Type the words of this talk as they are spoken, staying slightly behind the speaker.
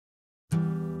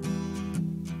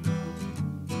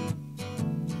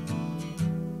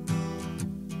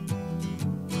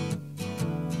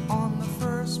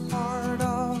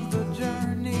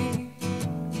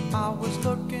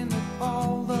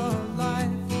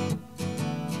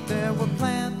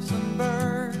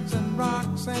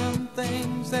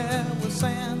was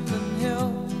sand and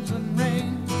hills and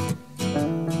rain.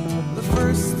 The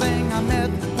first thing I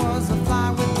met was a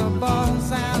fly with a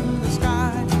buzz and the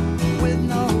sky with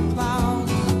no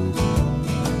clouds.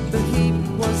 The heat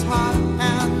was hot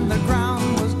and the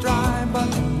ground was dry,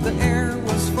 but the air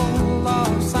was full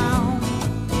of sound.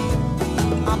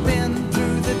 I've been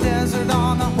through the desert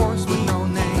on a horse with no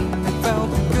name. It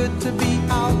felt good to be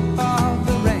out of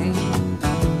the rain.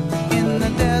 In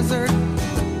the desert,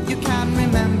 you can't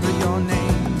remember your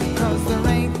name, 'cause there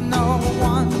ain't no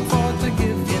one for to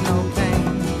give you no pain.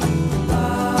 La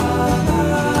la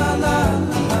la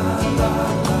la la la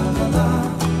la la la.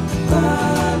 La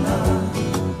la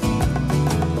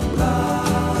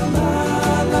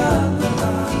la la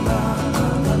la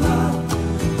la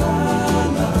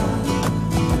la.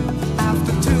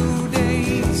 After 2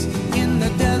 days in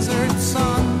the desert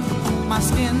sun, my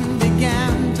skin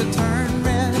began to turn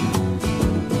red.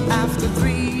 After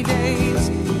 3 days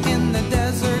in the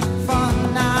desert fun,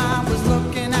 I was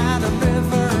looking at a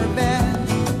riverbed,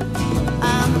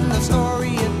 and the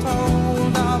story it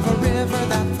told of a river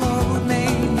that flowed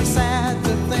made me sad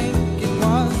to think it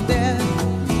was dead.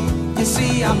 You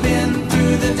see, I've been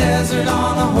through the desert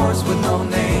on a horse with no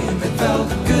name. It felt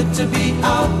good to be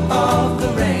out of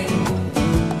the rain.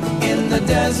 In the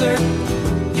desert,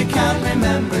 you can't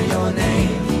remember your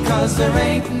name, 'cause there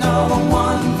ain't no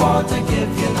one for to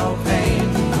give you no pain.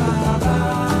 La la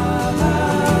la la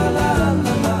la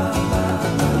la la la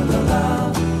la la la.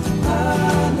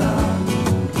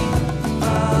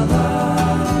 La la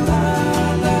la la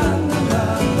la la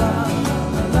la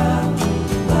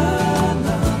la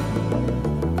la.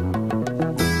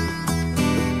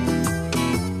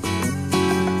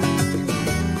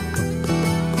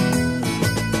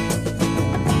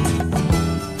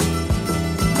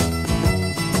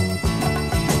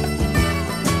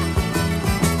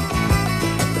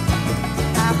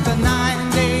 After 9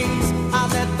 days, I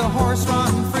let the horse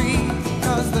run free,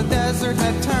 'cause the desert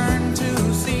had turned to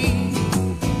sea.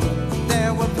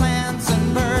 There were plants and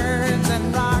birds and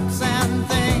rocks and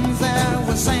things. There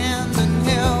was sand and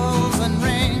hills and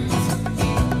rings.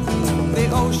 The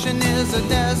ocean is a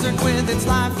desert with its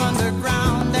life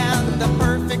underground and a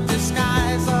perfect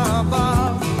disguise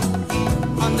above.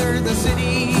 Under the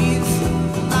cities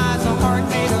lies a heart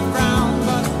made of brown,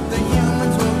 but the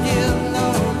humans will give no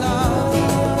love.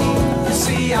 You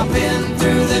see, I've been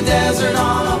through the desert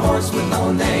on a horse with no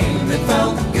name. It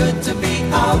felt good to be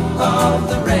out of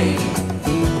the rain.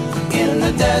 In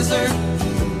the desert,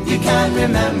 you can't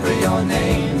remember your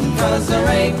name, 'cause there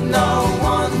ain't no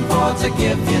one for to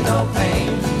give you no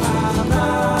pain. La la la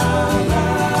la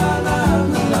la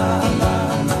la la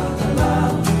la la la.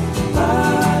 La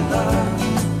la la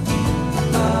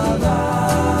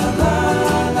la la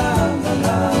la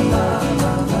la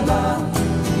la la la.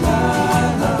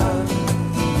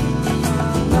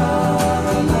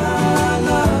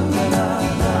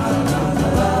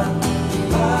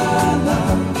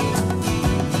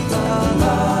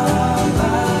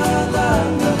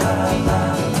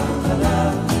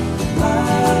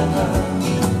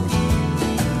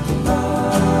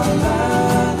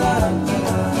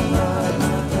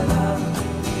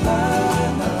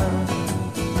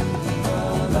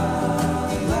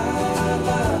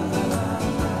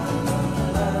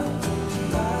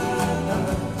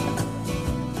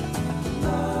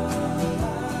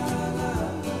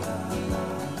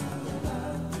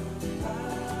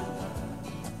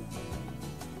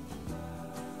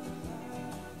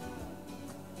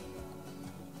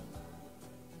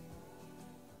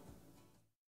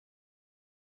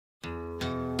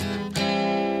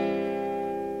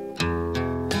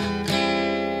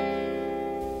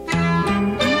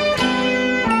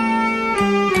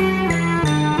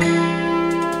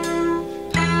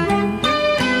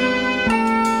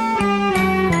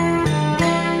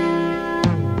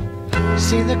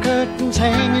 See the curtains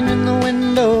hanging in the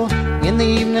window in the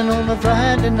evening on a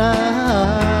Friday night.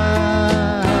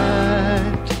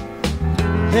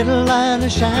 Little light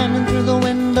is shining through the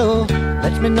window,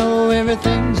 lets me know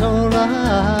everything's alright.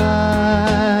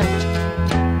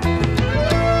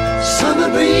 Summer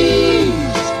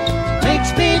breeze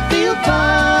makes me feel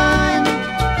fine,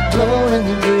 blowing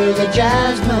through the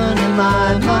jasmine in my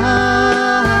mind.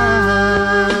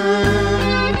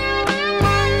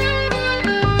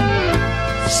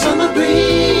 Summer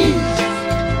breeze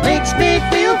makes me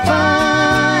feel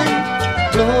fine,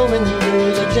 blowing through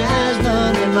the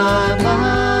jasmine in my mind.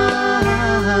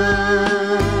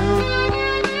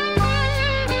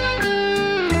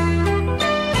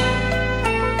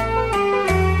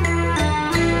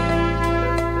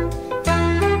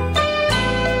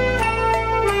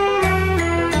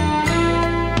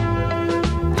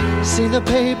 see the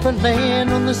paper laying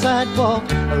on the sidewalk,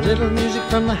 a little music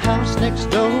from the house next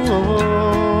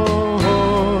door.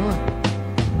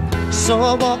 So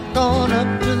I walk on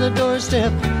up to the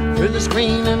doorstep, through the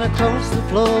screen and across the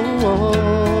floor.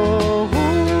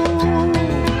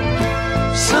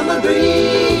 Summer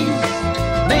breeze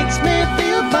makes me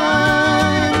feel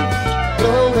fine,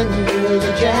 blowing through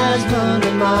the jasmine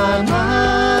in my mind.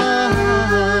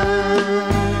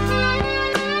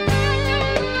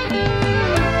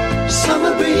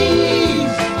 Summer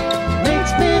breeze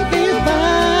makes me feel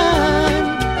fine,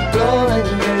 blowing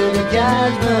through the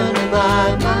jasmine in my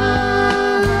mind.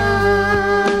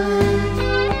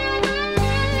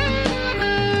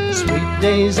 Sweet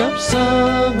days of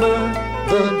summer,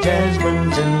 the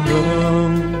jasmine's in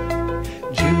bloom.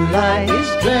 July is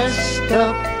dressed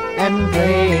up and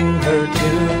playing her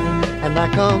tune, and I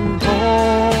come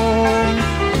home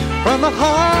from a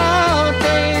hard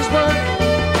day's work,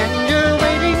 and you're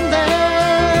waiting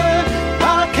there,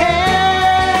 not a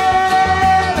care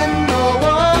in the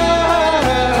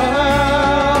world.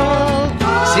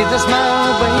 See the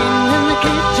smile waiting in the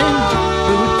kitchen,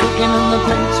 food cooking on the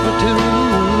plates for two.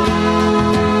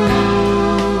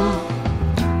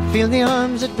 Feel the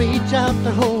arms that reach out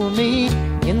to hold me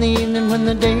in the evening when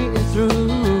the day is through.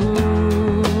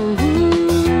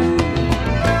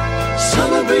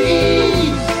 Summer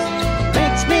breeze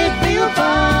makes me feel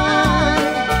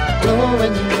fine,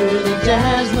 blowing through the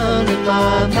jasmine in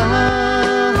my mind.